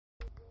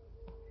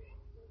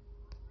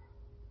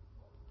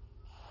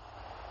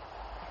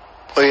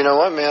Well, you know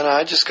what, man?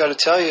 I just got to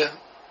tell you,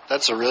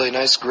 that's a really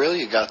nice grill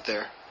you got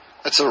there.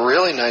 That's a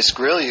really nice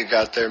grill you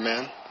got there,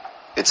 man.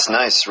 It's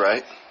nice,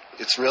 right?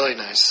 It's really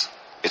nice.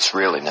 It's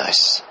really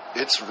nice.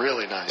 It's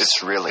really nice.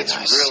 It's really It's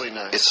nice. really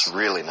nice. It's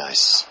really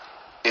nice.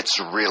 It's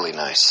really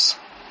nice.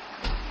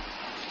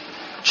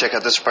 Check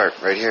out this part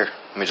right here.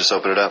 Let me just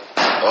open it up.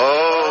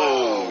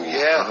 Oh,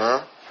 yeah.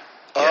 Uh-huh.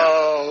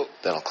 Oh.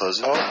 That'll close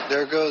it. Oh,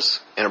 there it goes.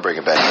 And I'll bring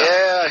it back up.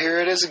 Yeah, here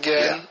it is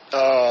again.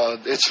 Yeah.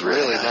 It's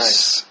really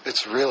nice.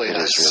 It's really It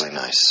nice. is really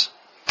nice.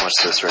 Watch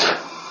this right here.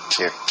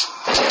 Here.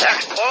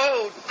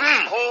 Oh,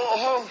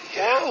 whoa,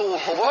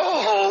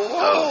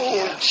 Oh,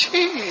 yeah.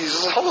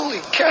 jeez, holy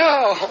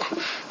cow.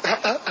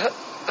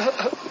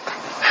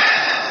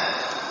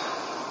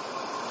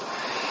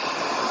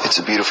 It's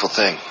a beautiful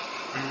thing.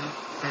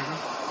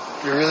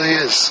 It really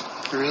is.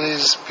 It really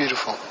is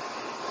beautiful.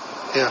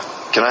 Yeah.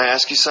 Can I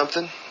ask you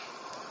something?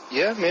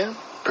 Yeah, man.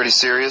 Pretty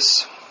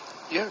serious?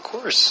 Yeah, of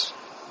course.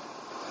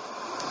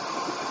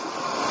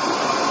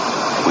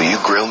 Will you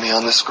grill me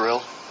on this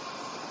grill?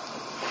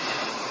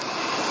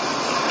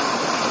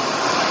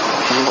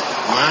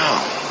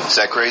 Wow. Is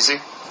that crazy?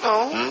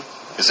 No.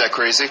 Is that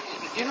crazy?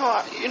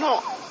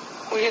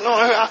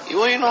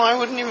 I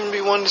wouldn't even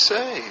be one to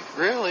say,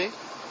 really.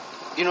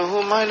 You know, who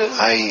am I to...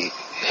 I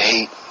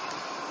hate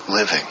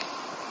living.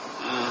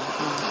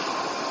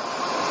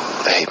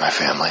 I hate my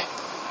family.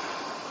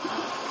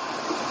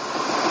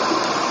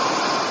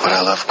 But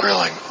I love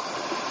grilling.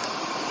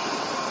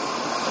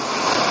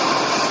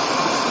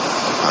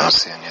 I don't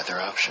see any other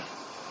option.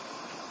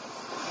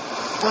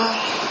 Well,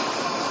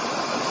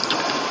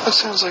 that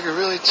sounds like a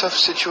really tough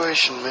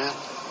situation, man.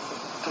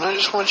 And I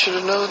just want you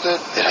to know that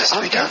It has to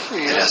I'm be here done. for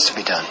you. It has to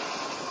be done.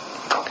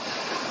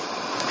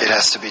 It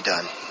has to be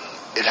done.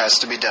 It has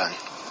to be done.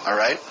 All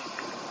right?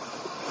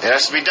 It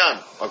has to be done.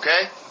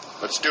 Okay?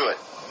 Let's do it.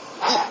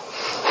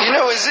 You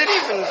know, is it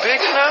even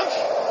big enough?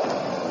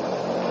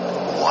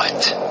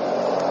 What?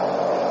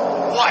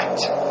 What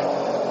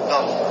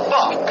the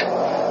fuck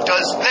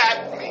does that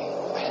mean?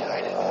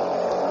 I didn't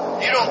know.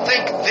 You don't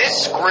think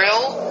this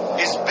grill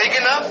is big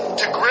enough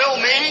to grill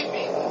me?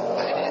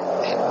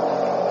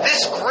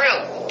 This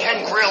grill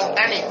can grill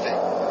anything.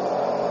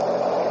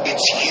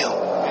 It's you.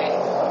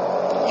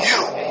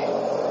 You.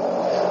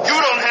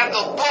 You don't have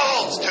the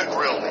balls to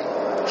grill me.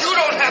 You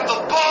don't have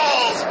the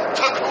balls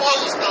to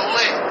close the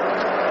lid.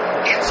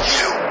 It's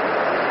you.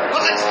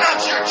 Well, it's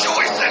not your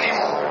choice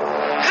anymore.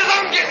 Because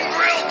I'm getting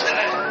grilled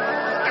today.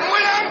 And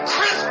when I'm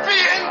crispy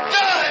and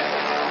done,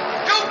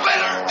 you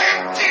better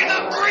empty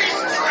the grease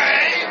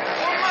tray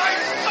or my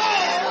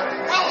soul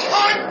will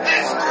haunt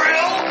this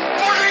grill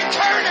for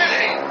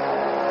eternity.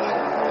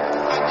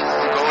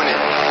 I'm going in.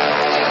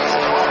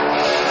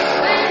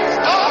 Please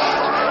don't.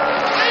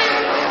 Please.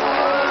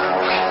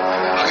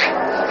 Okay.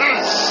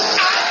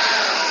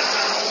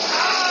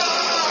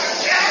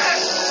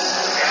 Yes.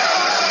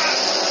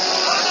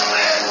 On the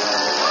lid.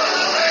 On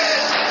the lid.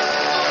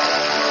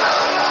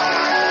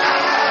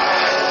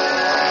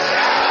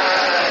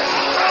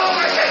 Oh, I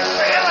can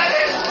feel it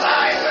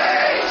inside me.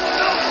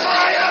 The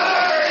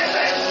fire is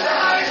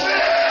inside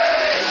me.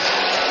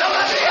 Don't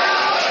let me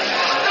out.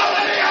 Don't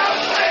let me out,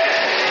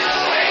 please.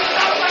 Please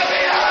don't let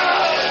me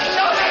out.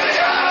 Don't let me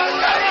out.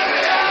 Don't let me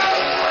out,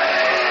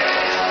 please.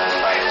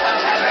 Please don't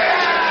let me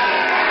out.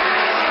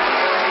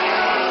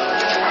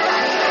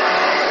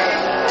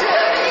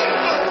 Daddy?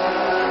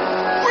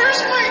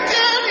 Where's my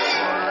daddy?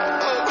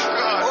 Oh,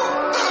 God.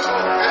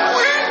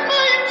 Where's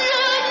my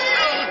daddy?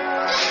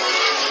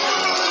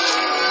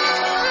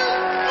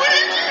 What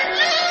did you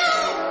do?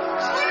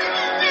 What did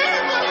you do to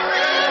my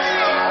daddy?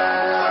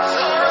 I'm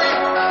sorry.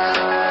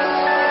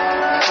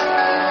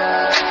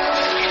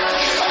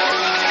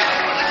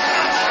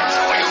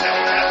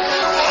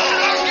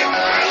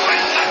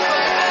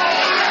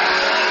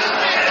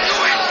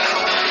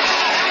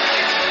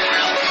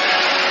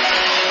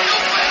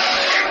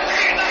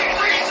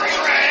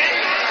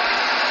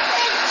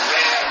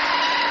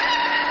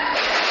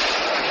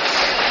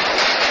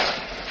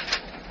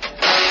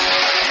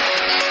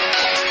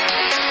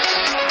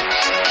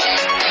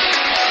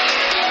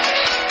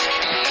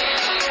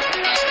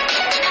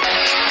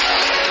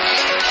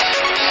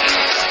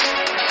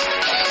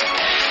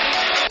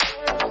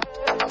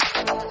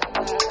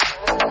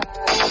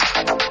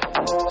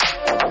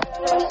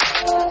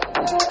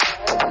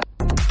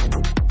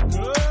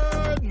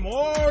 Good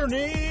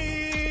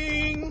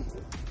morning!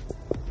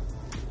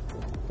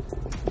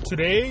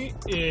 Today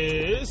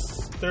is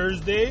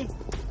Thursday,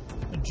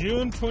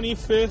 June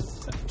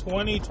 25th,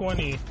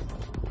 2020.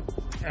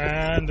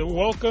 And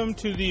welcome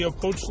to the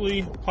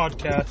Opochtli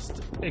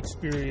podcast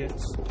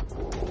experience.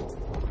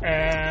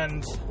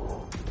 And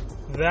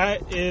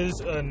that is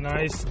a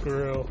nice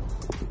grill.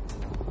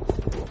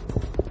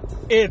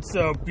 It's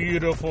a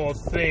beautiful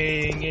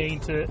thing,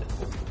 ain't it?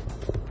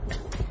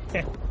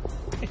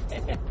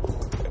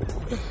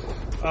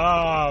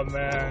 Ah,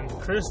 man,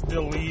 Chris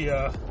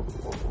D'Elia.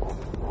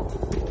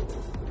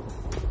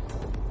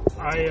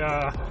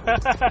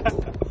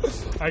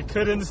 I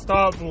couldn't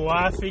stop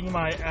laughing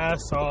my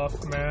ass off,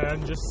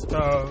 man. Just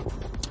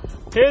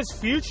his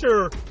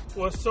future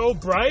was so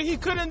bright, he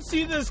couldn't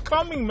see this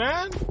coming,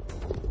 man.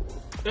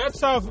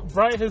 That's how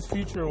bright his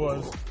future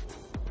was.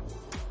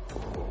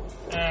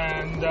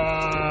 And,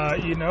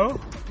 you know,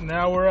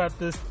 now we're at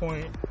this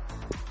point.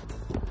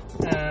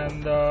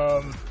 And,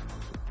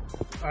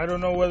 I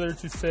don't know whether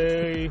to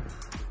say,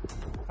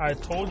 I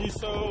told you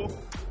so,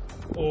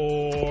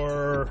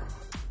 or,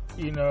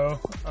 you know,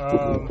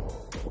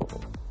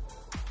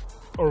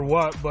 or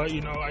what, but,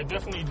 you know, I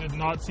definitely did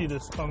not see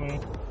this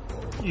coming,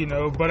 you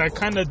know, but I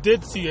kind of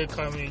did see it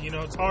coming. You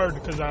know, it's hard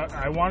because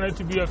I wanted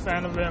to be a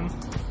fan of him,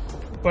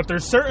 but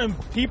there's certain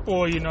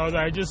people, you know,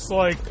 that I just,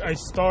 like, I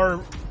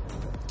start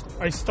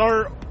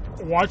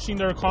watching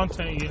their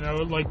content, you know,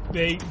 like,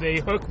 they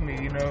hook me,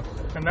 you know,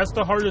 and that's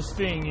the hardest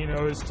thing, you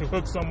know, is to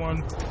hook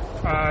someone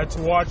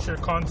to watch your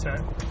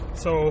content.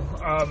 So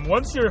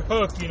once you're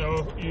hooked, you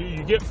know,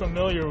 you get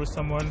familiar with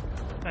someone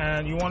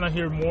and you want to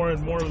hear more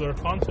and more of their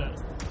content.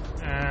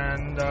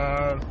 And,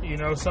 you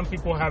know, some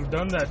people have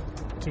done that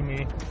to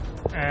me,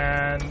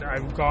 and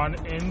I've gone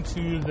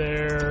into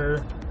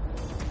their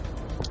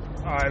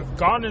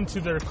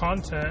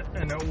content,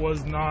 and it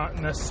was not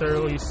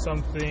necessarily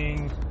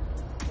something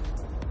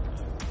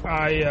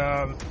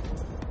I'm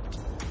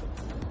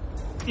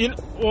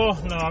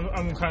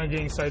kind of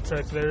getting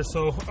sidetracked there.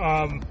 So,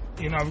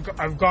 you know,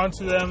 I've gone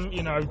to them,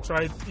 you know, I've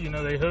tried, you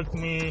know, they hooked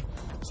me,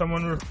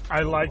 someone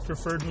I liked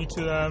referred me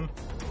to them,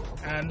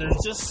 and there's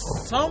just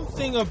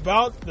something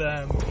about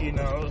them, you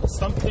know,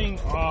 something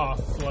off,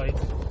 like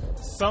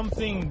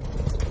something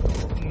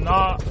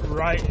not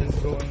right is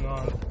going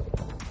on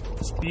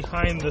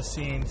behind the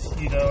scenes,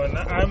 you know. And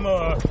I'm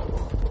a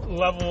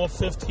level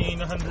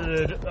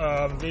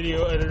 1500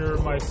 video editor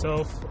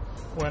myself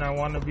when I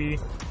want to be,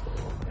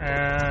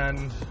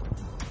 and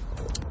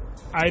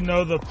I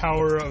know the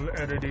power of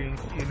editing.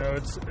 You know,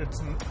 it's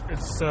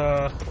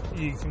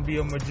you can be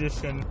a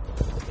magician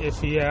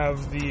if you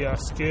have the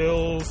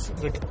skills,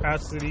 the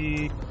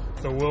capacity,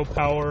 the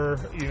willpower.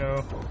 You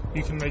know,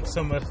 you can make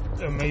some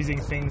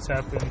amazing things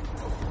happen.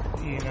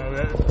 You know,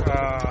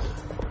 that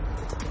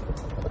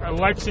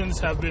elections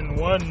have been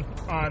won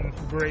on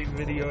great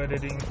video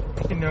editing.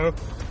 You know,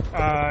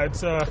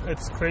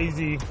 it's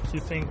crazy to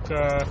think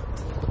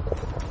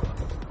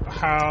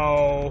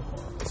how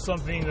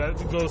something that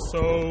goes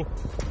so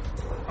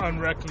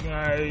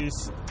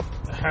unrecognized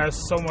has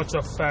so much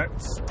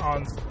effect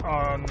on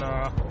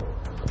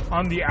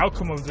the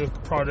outcome of the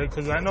product.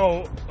 Because I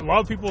know a lot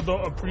of people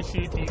don't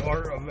appreciate the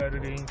art of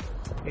editing,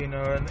 you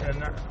know, and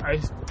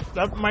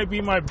that might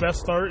be my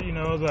best art, you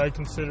know, that I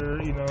consider,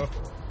 you know,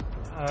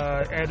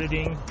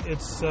 editing.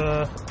 It's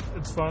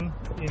fun,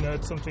 you know,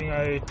 it's something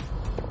I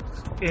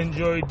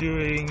enjoy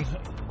doing,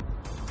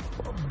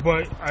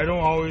 but I don't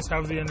always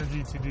have the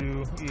energy to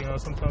do, you know.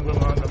 Sometimes I'm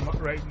not in the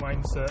right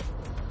mindset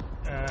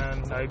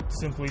and I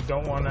simply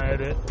don't want to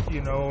edit,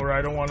 you know, or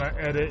I don't want to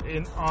edit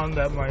on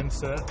that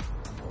mindset.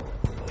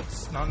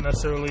 It's not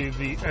necessarily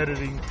the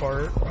editing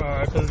part,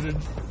 because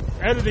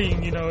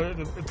editing, you know,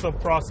 it's a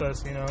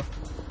process, you know.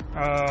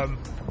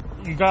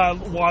 You gotta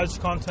watch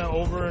content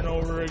over and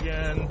over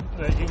again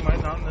that you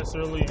might not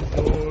necessarily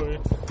enjoy,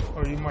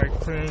 or you might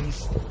cringe.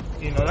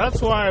 You know,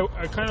 that's why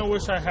I kind of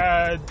wish I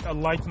had a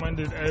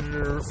like-minded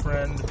editor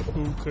friend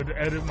who could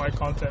edit my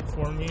content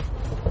for me,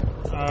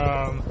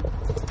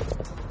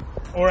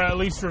 or at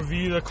least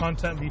review the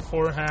content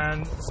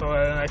beforehand so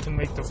that I can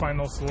make the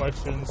final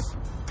selections.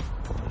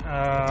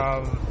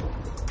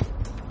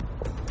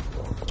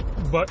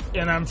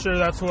 And I'm sure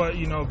that's what,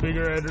 you know,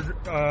 bigger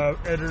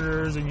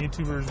editors and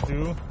YouTubers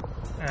do,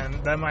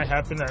 and that might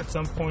happen at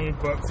some point.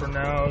 But for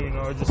now, you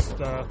know, you just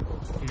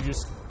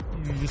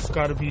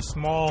got to be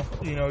small,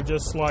 you know,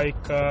 just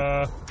like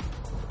a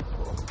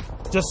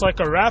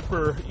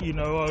rapper. You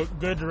know, a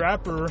good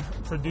rapper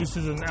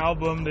produces an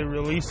album, they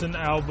release an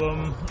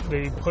album,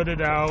 they put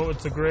it out,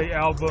 it's a great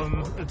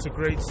album, it's a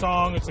great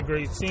song, it's a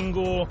great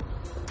single,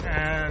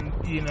 and,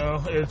 you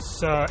know,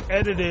 it's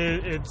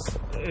edited, it's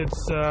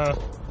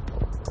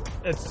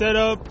set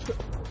up,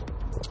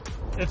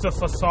 it's a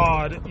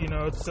facade, you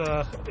know,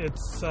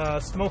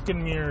 it's smoke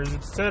and mirrors.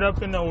 It's set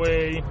up in a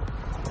way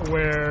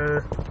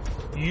where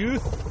you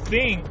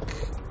think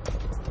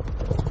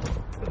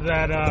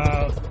that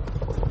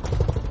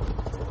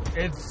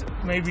it's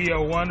maybe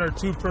a 1 or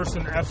 2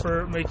 person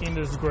effort making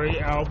this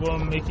great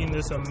album, making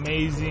this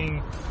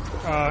amazing,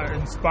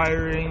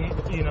 inspiring,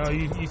 you know,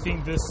 you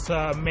think this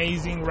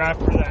amazing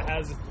rapper that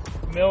has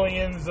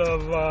millions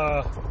of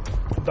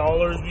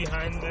dollars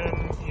behind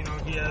him, you know,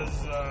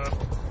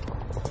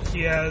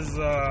 he has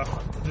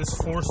this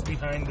force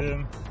behind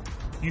him.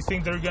 You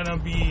think they're gonna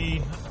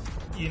be,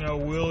 you know,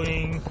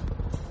 willing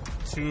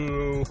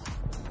to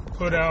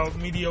put out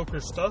mediocre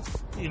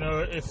stuff, you know,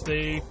 if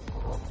they,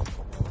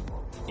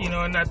 you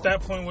know, and at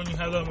that point when you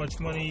have that much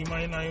money, you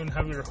might not even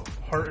have your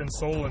heart and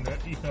soul in it,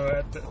 you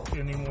know,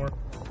 anymore,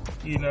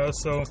 you know.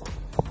 So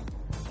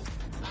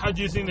how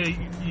do you think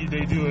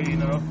they do it? You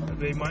know,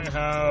 they might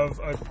have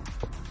a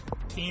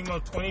team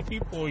of 20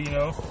 people, you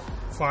know,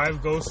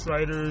 5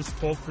 ghostwriters,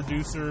 12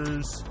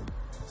 producers,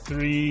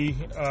 3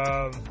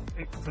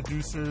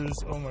 producers.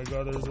 Oh my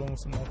god, there's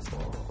almost an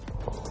accident.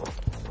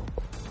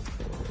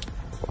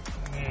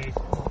 Let me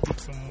get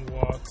some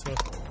water.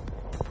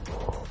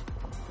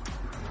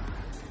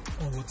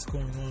 Oh, what's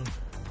going on?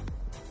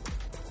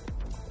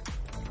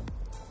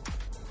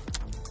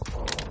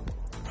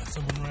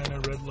 Someone ran a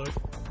red light.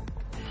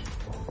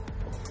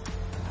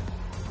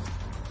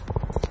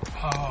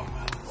 Oh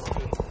man, it's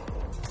good.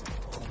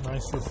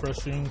 Nice,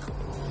 refreshing,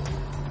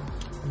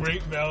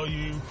 great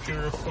value,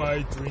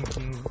 purified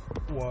drinking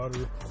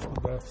water. It's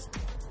the best.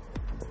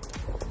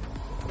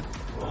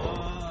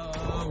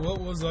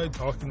 What was I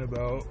talking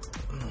about?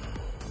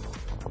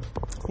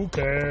 Who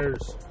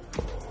cares?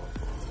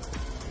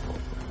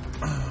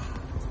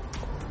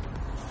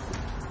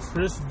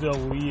 Chris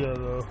D'Elia,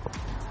 though.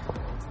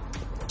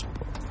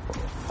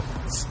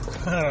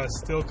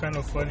 Still kind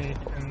of funny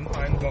and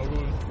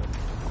mind-boggling.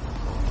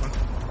 I'm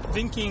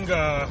thinking,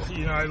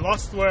 I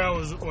lost what I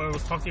was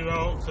talking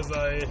about because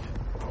I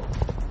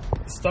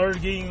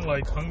started getting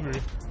like hungry.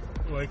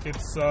 Like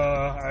it's,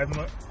 I'm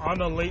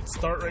on a late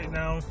start right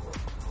now,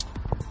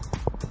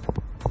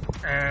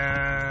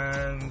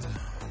 and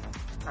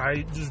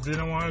I just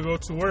didn't want to go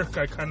to work.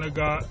 I kind of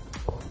got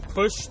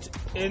pushed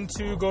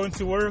into going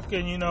to work,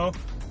 and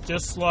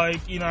just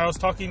like I was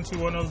talking to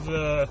one of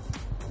the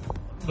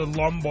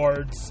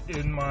Lombards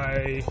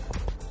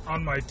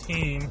on my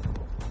team,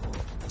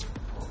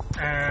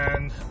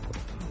 and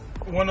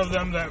one of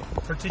them that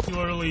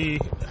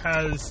particularly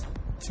has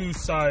 2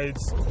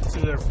 sides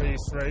to their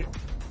face, right?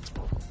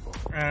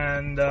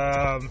 And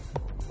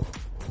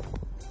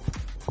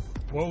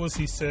what was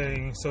he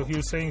saying? So he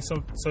was saying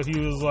so he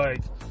was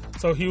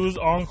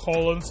on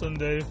call on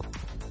Sunday,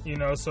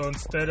 so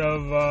instead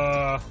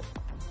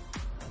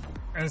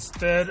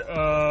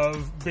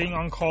of being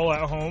on call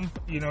at home,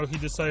 he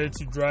decided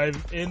to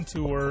drive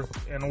into work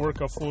and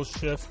work a full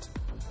shift,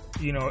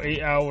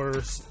 8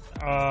 hours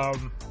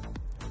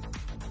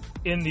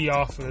in the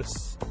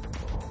office,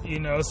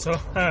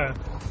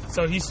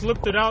 so he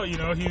slipped it out, he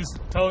was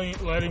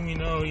letting me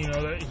know,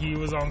 that he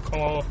was on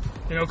call,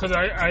 because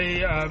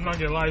I'm not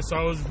gonna lie, so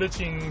I was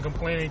bitching and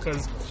complaining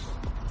because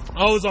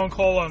I was on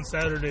call on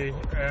Saturday,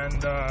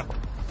 and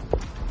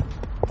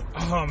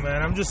oh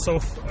man, I'm just so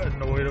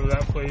annoyed of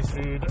that place,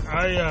 dude.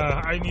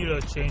 I need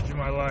a change in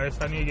my life.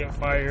 I need to get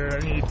fired. I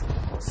need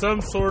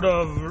some sort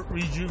of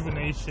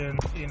rejuvenation,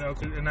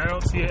 and I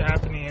don't see it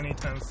happening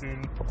anytime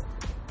soon.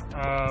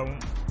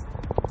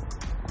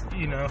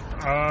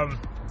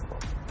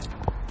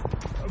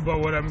 But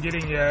what I'm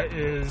getting at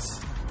is,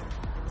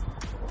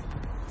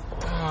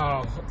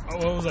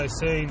 what was I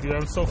saying, dude?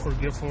 I'm so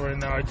forgetful right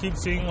now. I keep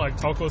seeing like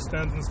taco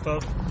stands and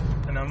stuff,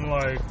 and I'm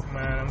like,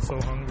 man, I'm so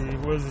hungry.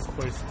 Where's this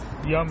place?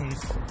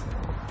 Yummies.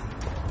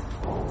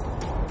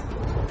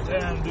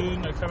 Damn,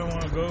 dude, I kind of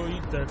want to go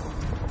eat there.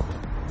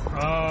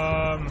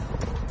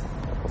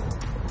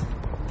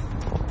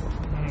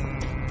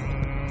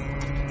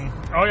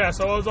 Oh yeah,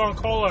 so I was on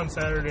call on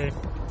Saturday,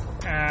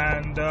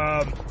 and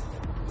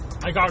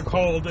I got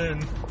called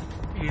in,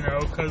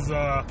 because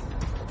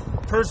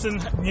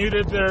person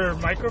muted their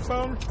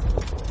microphone,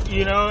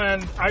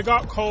 and I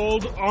got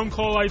called on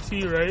call IT,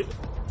 right?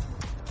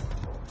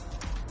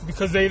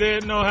 Because they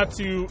didn't know how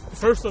to,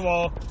 first of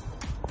all,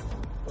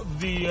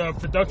 the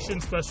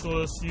production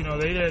specialists, they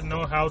didn't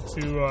know how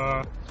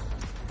to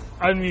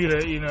unmute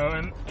it,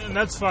 and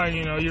that's fine,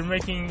 you're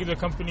making the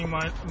company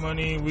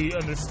money, we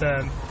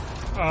understand.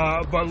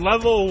 But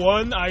level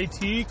 1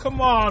 IT,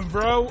 come on,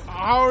 bro.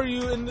 How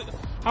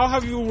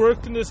have you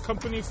worked in this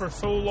company for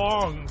so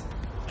long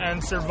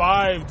and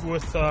survived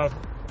with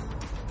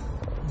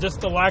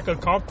just the lack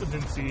of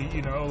competency,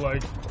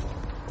 like,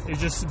 it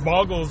just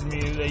boggles me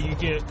that you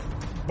get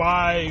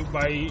by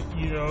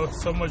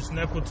so much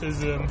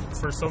nepotism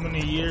for so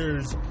many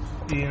years,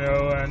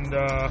 and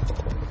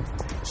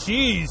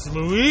jeez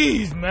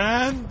Louise,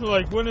 man,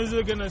 like, when is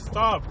it gonna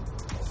stop?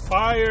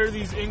 Fire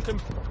these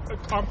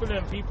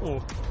incompetent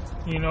people,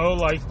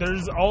 like,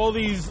 there's all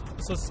these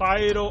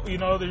societal,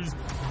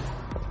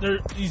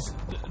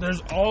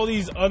 there's all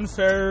these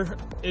unfair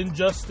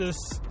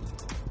injustices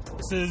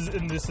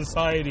in this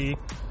society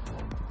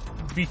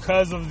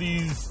because of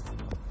these,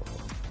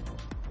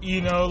 I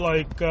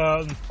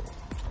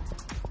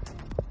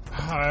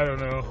don't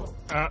know.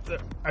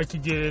 I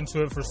could get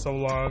into it for so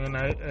long, and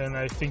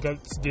I think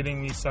it's getting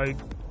me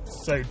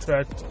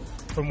sidetracked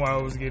from what I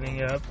was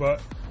getting at.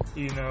 But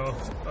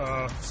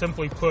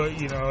simply put,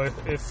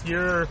 if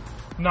you're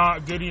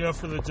not good enough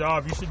for the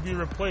job, you should be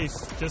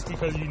replaced. Just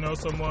because you know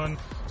someone,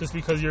 just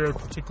because you're a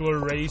particular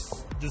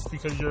race, just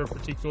because you're a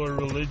particular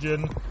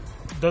religion,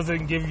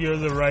 doesn't give you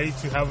the right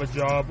to have a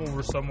job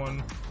over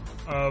someone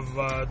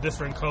of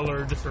different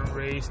color, different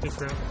race,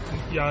 different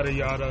yada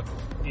yada.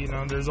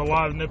 There's a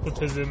lot of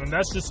nepotism, and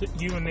that's just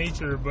human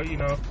nature. But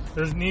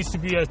there needs to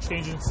be a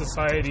change in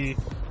society,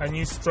 a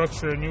new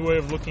structure, a new way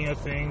of looking at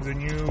things, a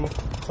new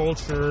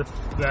culture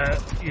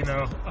that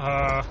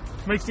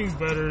makes things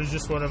better. Is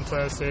just what I'm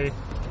trying to say.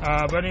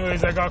 But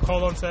anyways, I got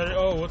called on Saturday.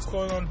 Oh, what's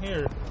going on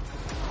here?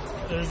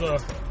 There's a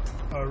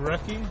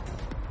wrecking.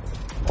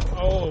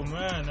 Oh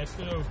man, I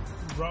should have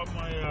brought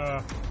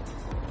my.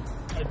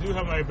 I do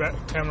have my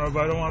camera,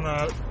 but I don't want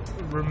to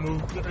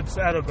remove. It's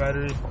out of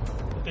battery.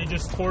 They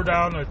just tore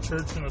down a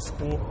church and a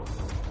school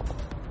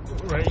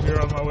right here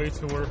on my way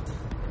to work,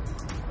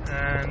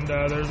 and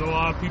there's a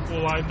lot of people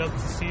lined up to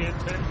see it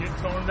get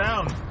torn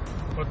down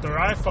with their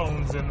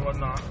iPhones and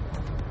whatnot.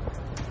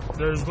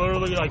 There's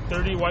literally like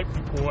 30 white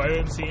people. I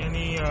didn't see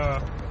any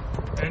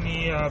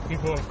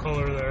people of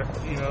color there,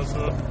 you know,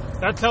 so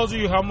that tells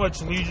you how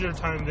much leisure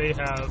time they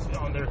have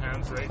on their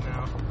hands right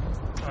now.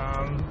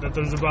 That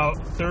there's about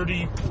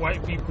 30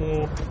 white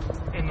people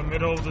in the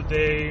middle of the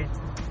day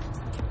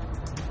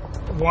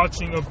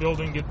watching a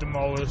building get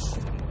demolished,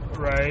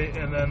 right?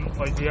 And then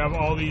like you have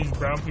all these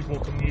brown people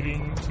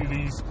commuting to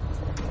these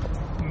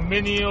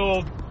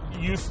menial,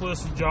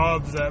 useless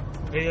jobs that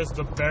pay us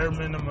the bare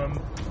minimum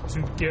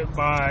to get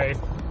by,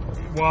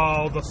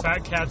 while the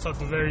fat cats at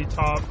the very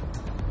top,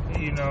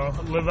 you know,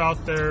 live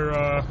out their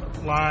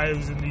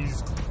lives in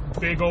these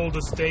big old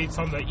estates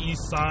on the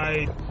east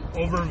side,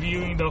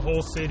 overviewing the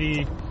whole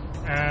city,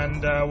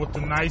 and with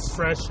the nice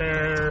fresh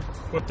air,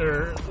 with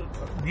their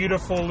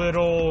beautiful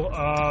little,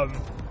 how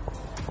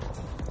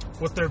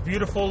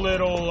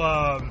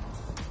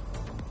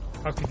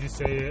could you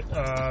say it,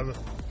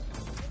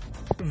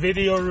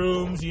 video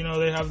rooms. You know,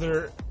 they have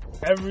their,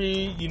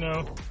 every, you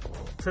know,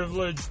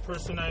 privileged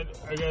person, I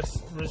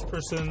guess, rich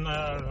person,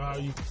 I don't know how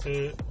you could say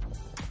it,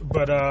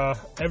 but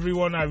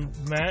everyone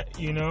I've met,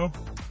 you know,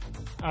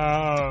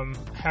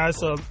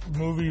 has a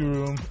movie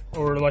room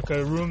or like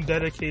a room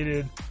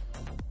dedicated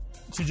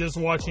to just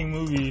watching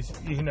movies,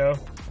 you know,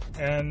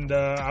 and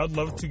I'd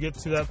love to get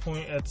to that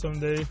point at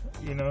someday,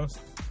 you know.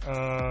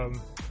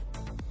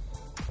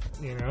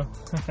 You know,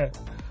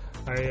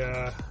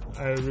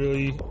 I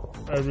really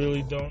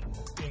don't,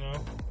 you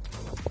know,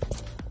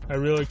 I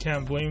really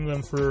can't blame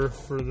them for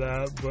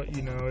that, but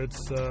you know,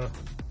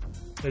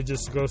 it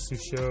just goes to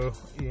show,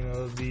 you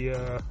know,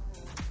 the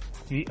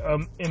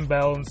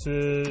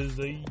imbalances,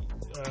 the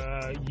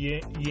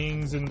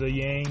yings and the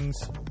yangs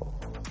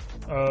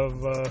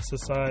of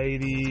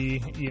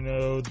society, you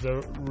know,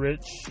 the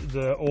rich,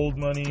 the old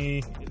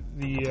money,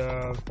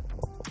 the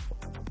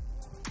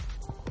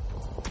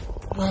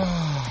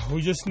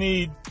we just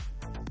need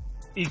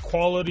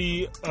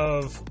equality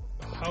of,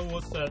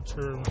 what's that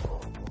term?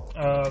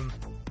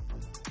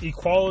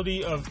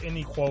 Equality of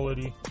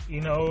inequality,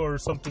 you know, or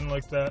something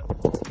like that.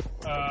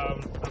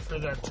 I've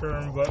heard that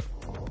term, but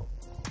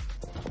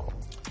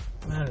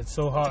man, it's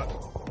so hot.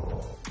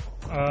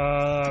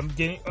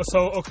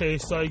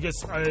 So I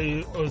guess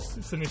I was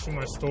finishing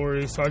my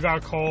story. So I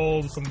got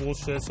called some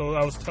bullshit. So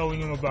I was telling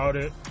him about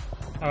it.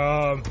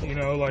 You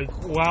know, like,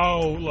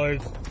 wow,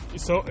 like,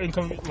 so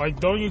like,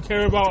 don't you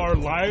care about our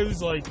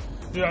lives? Like,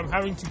 dude, I'm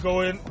having to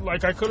go in.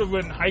 Like, I could have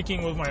went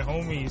hiking with my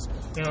homies.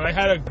 You know, I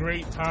had a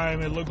great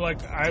time. It looked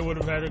like I would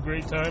have had a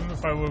great time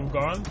if I would have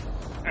gone,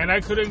 and I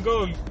couldn't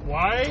go.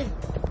 Why?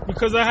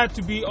 Because I had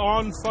to be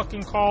on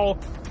fucking call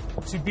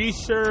to be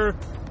sure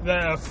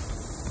that a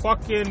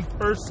fucking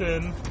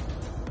person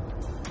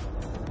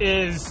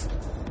is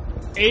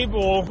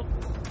able,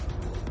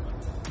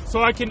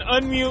 so I can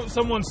unmute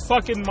someone's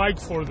fucking mic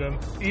for them.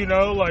 You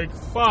know, like,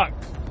 fuck.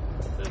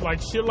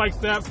 Like, shit like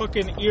that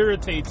fucking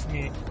irritates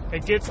me.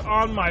 It gets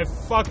on my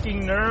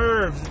fucking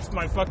nerves. It's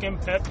my fucking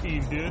pet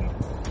peeve, dude.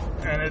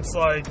 And it's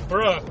like,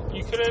 bruh,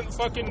 you couldn't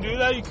fucking do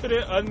that? You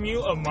couldn't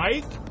unmute a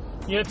mic?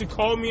 You had to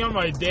call me on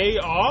my day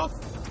off?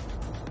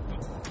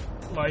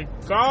 Like,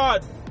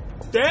 god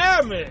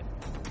damn it.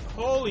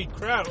 Holy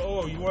crap.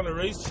 Oh, you want a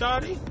race,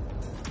 shoddy?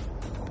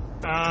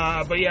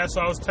 But yeah,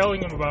 so I was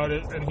telling him about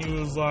it, and he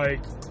was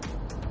like,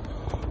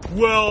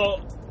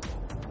 well,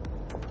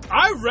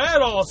 I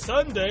read all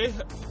Sunday.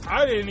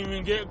 I didn't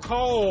even get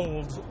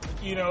called,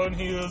 you know, and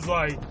he's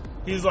like,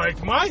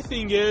 my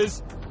thing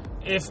is,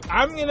 if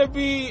I'm gonna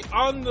be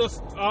on the,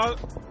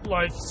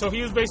 like, so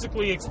he was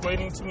basically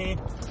explaining to me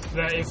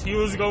that if he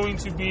was going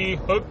to be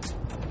hooked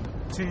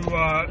to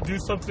do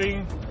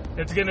something,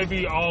 it's gonna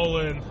be all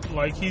in.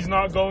 Like, he's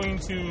not going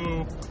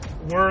to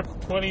work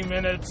 20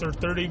 minutes or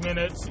 30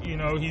 minutes, you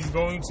know, he's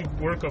going to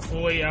work a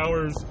full 8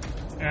 hours,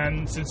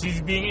 and since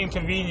he's being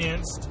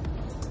inconvenienced,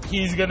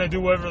 he's gonna do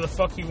whatever the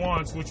fuck he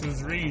wants, which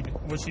was read,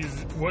 which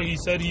is what he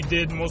said he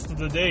did most of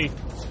the day,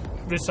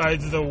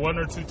 besides the 1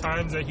 or 2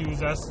 times that he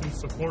was asked to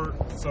support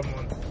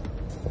someone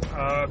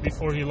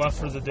before he left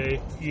for the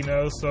day, you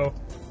know. So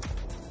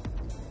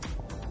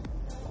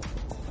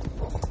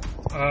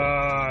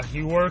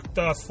he worked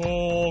a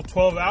full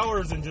 12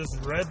 hours and just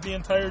read the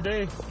entire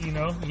day, you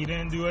know. He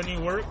didn't do any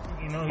work,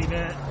 you know, he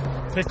didn't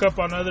pick up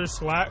on other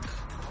slack.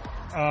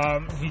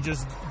 He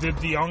just did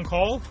the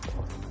on-call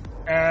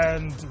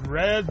and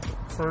read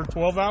for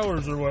 12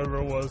 hours or whatever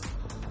it was.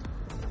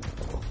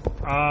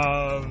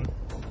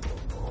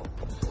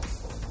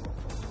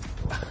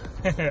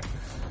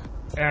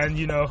 And,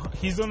 you know,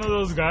 he's one of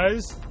those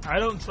guys, I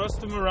don't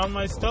trust him around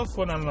my stuff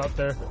when I'm not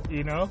there,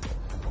 you know?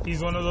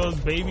 He's one of those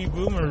baby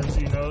boomers,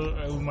 you know,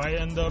 who might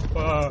end up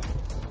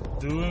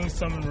doing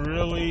some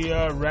really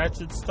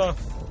ratchet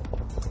stuff.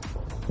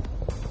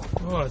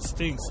 Oh, it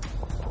stinks.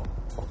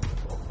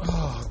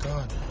 Oh,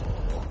 God.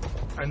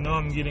 I know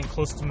I'm getting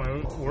close to my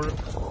work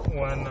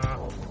when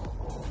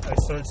I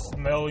start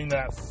smelling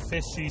that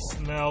fishy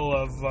smell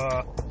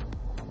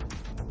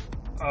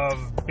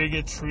of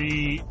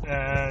bigotry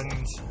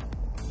and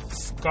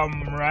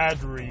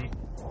scumradery.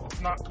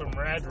 It's not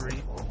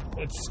camaraderie,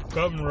 it's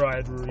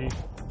scumradery.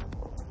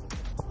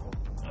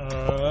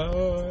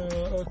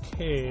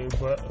 Okay,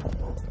 but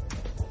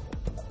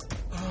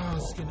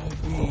it's gonna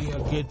be a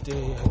good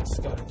day. I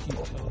just gotta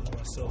keep telling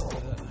myself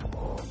that.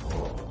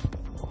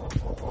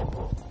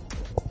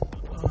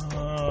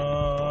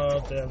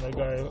 Damn, that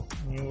guy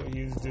knew what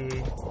he was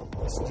doing.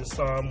 Just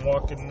saw him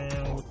walking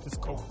in with this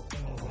coke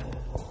in his hand.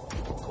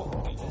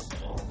 Coke in his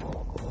hand.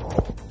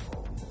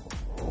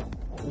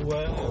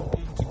 Web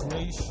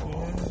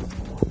integration.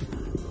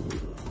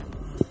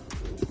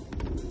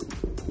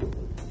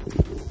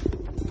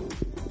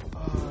 I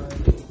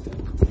hate that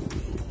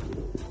company.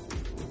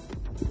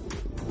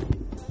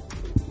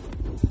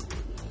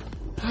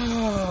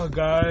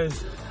 Guys,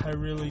 I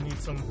really need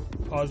some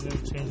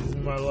positive changes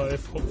in my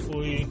life.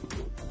 Hopefully,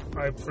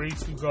 I pray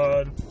to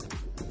God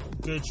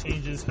good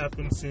changes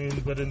happen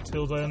soon, but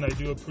until then, I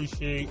do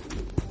appreciate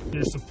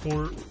your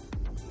support,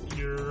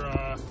 your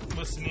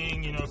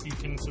listening. You know, if you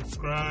can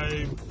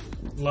subscribe,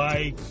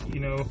 like, you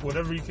know,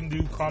 whatever you can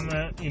do,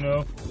 comment, you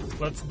know,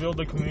 let's build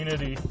a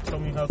community. Tell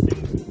me how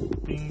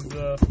things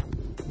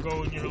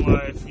go in your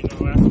life, you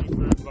know, ask me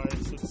for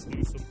advice, let's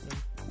do something.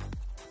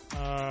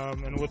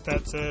 And with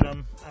that said,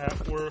 I'm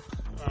at work,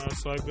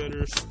 so I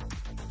better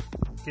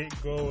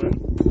get going.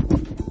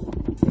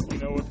 You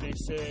know what they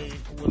say,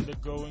 when the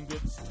going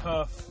gets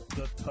tough,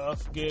 the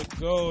tough get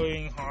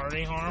going.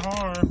 Hardy har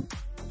har.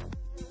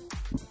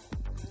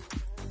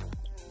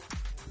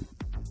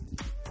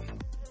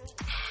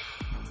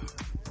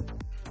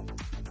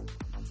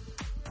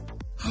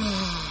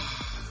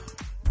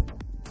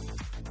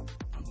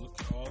 Look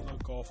at all the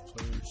golf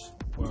players.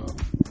 Wow.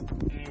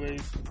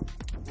 Anyways,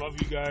 love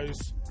you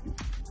guys.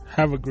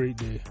 Have a great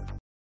day.